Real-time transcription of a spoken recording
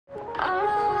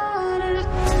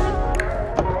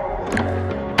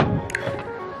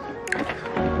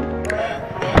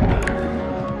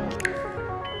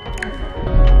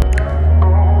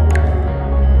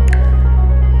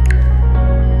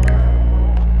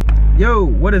Yo,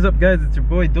 what is up guys? It's your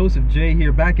boy Dose of J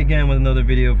here, back again with another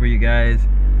video for you guys.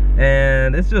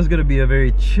 And it's just gonna be a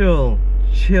very chill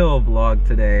vlog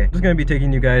today. I'm just gonna be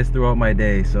taking you guys throughout my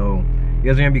day, so you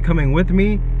guys are gonna be coming with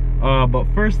me. But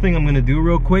first thing I'm gonna do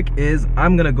real quick is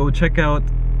I'm gonna go check out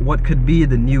what could be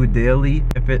the new daily.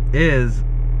 If it is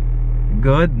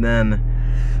good, then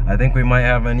I think we might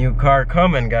have a new car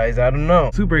coming, guys. I don't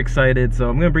know. Super excited, so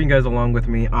I'm gonna bring you guys along with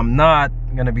me. I'm not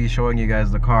gonna be showing you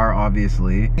guys the car,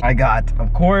 obviously. I got,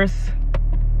 of course,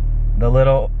 the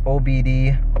little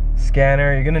OBD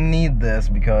scanner. You're gonna need this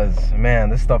because, man,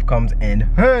 this stuff comes in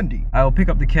handy. I will pick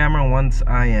up the camera once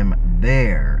I am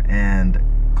there and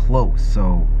close.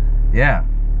 So, yeah,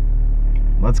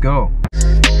 let's go.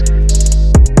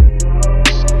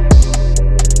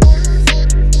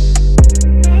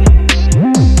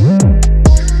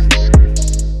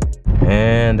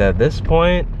 And at this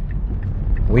point,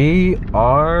 we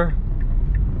are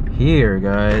here,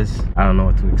 guys. I don't know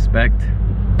what to expect.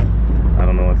 I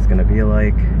don't know what it's gonna be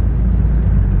like,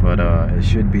 but it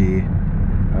should be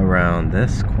around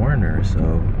this corner.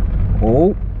 So,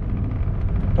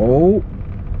 oh,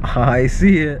 I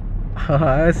see it.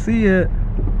 I see it.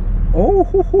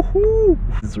 Oh,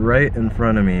 it's right in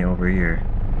front of me over here.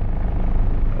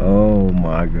 Oh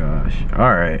my gosh.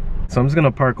 All right. So I'm just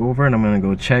gonna park over and I'm gonna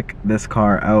go check this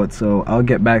car out. So I'll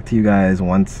get back to you guys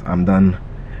once I'm done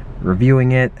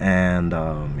reviewing it. And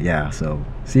yeah, so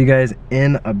see you guys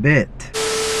in a bit.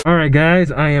 All right guys,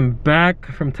 I am back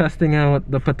from testing out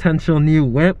the potential new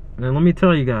whip. And let me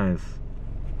tell you guys,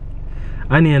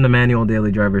 I need a manual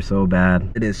daily driver so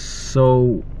bad. It is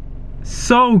so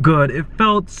good. It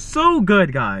felt so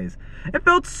good, guys. It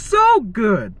felt so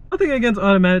good. Nothing against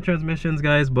automatic transmissions,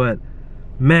 guys, but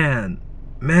man,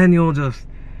 manual just,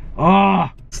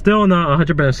 still not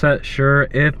 100% sure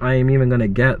if I am even gonna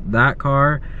get that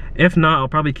car. If not, I'll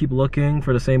probably keep looking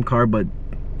for the same car, but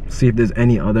see if there's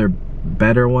any other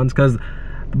better ones, because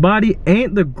the body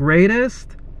ain't the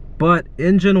greatest, but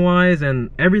engine wise and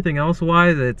everything else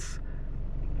wise, it's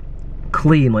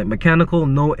clean, like mechanical,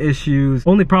 no issues.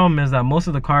 Only problem is that most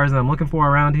of the cars that I'm looking for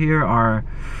around here are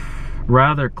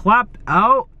rather clapped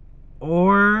out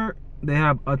or they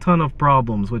have a ton of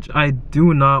problems, which I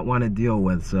do not want to deal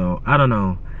with. So I don't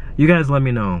know, you guys let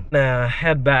me know.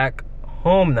 Head back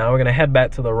home now. We're gonna head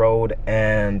back to the road,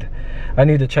 and I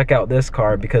need to check out this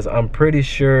car because I'm pretty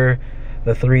sure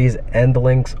the 3's end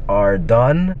links are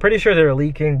done. Pretty sure they're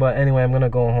leaking, but anyway, I'm gonna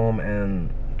go home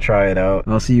and try it out.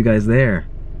 I'll see you guys there.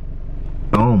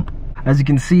 Boom. As you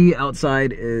can see,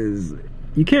 outside is,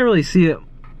 you can't really see it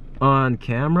on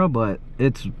camera, but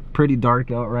it's pretty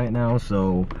dark out right now.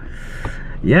 So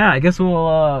yeah, I guess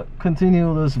we'll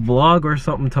continue this vlog or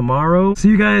something tomorrow. See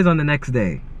you guys on the next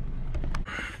day.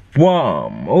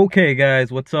 Okay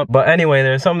guys, what's up? But anyway,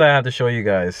 there's something that I have to show you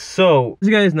guys. So as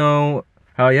you guys know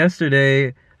how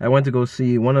yesterday I went to go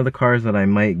see one of the cars that I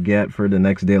might get for the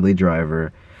next daily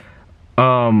driver.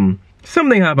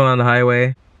 Something happened on the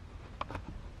highway.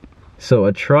 So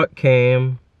a truck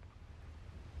came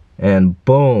and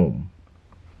boom,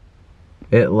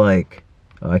 it like,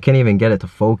 I can't even get it to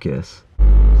focus.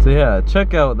 So yeah,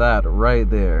 check out that right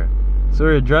there. So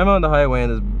we're driving on the highway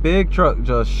and this big truck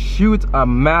just shoots a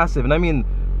massive, and I mean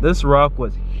this rock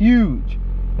was huge,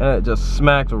 and it just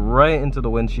smacked right into the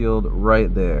windshield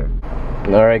right there.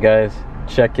 All right guys,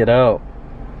 check it out.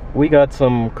 We got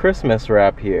some Christmas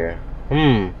wrap here.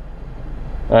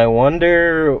 I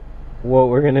wonder what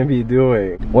we're gonna be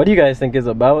doing. What do you guys think is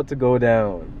about to go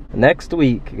down? Next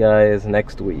week, guys,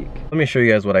 next week. Let me show you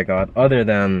guys what I got other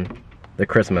than the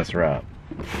Christmas wrap.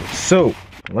 So,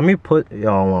 let me put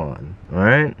y'all on, all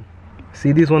right?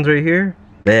 See these ones right here?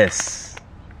 This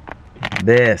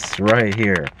right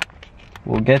here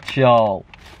will get y'all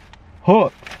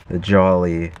hooked. The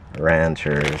Jolly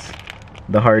Ranchers,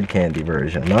 the hard candy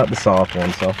version, not the soft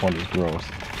one. Soft one is gross.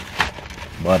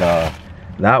 But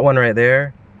that one right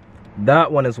there,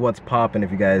 that one is what's popping,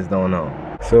 if you guys don't know.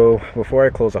 So before I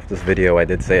close off this video, I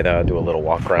did say that I'd do a little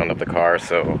walk around of the car,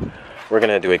 so we're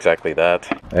gonna do exactly that.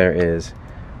 There is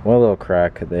one little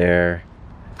crack there.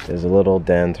 There's a little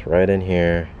dent right in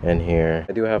here and here.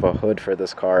 I do have a hood for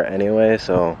this car anyway,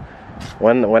 so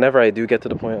whenever I do get to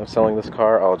the point of selling this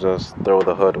car, I'll just throw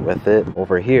the hood with it.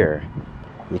 Over here,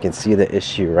 you can see the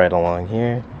issue right along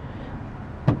here.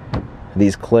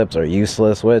 These clips are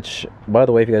useless, which, by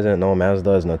the way, if you guys didn't know,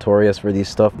 Mazda is notorious for these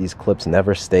stuff. These clips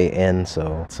never stay in,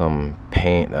 so some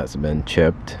paint that's been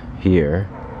chipped here.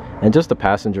 And just the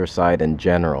passenger side in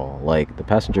general. Like, the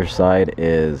passenger side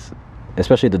is,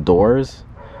 especially the doors,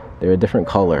 they're a different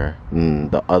color than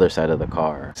the other side of the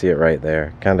car. See it right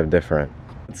there, kind of different.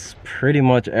 It's pretty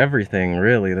much everything,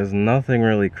 really. There's nothing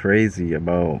really crazy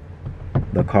about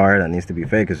the car that needs to be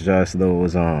fixed. It's just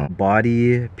those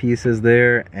body pieces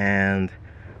there and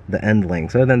the end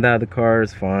links. Other than that, the car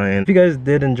is fine. If you guys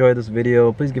did enjoy this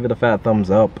video, please give it a fat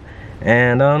thumbs up.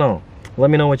 And I don't know, let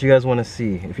me know what you guys want to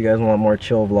see. If you guys want more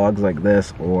chill vlogs like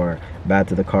this or bad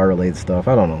to the car related stuff,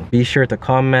 I don't know. Be sure to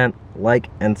comment, like,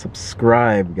 and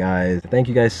subscribe, guys. Thank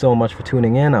you guys so much for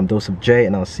tuning in. I'm Dose of J,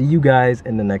 and I'll see you guys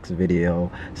in the next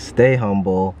video. Stay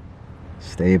humble,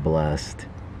 stay blessed.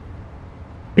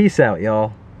 Peace out,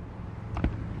 y'all.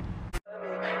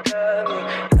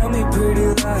 Tell me pretty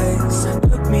lies,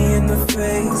 look me in the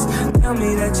face. Tell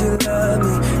me that you love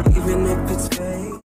me, even if it's